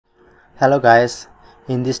Hello guys,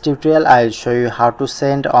 in this tutorial I'll show you how to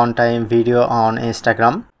send on-time video on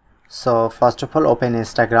Instagram. So first of all, open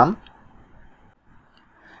Instagram.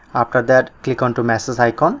 After that, click on to message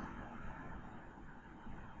icon.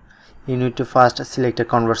 You need to first select a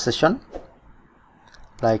conversation,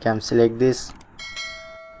 like I'm select this.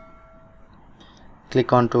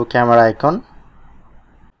 Click on to camera icon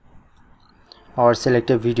or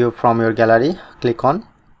select a video from your gallery. Click on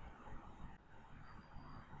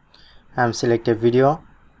and select a video.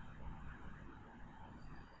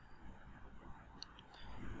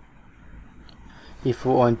 If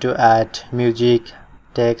you want to add music,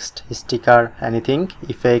 text, sticker, anything,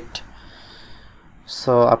 effect,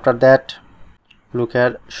 so after that look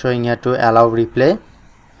at showing here to allow replay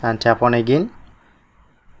and tap on again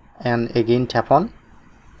and again tap on,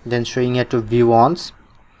 then showing here to view once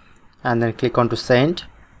and then click on to send.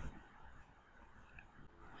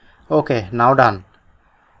 Okay, now done.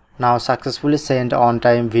 Now successfully send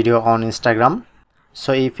on-time video on Instagram.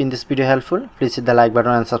 So if in this video helpful, please hit the like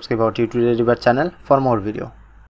button and subscribe our tutorial channel for more video.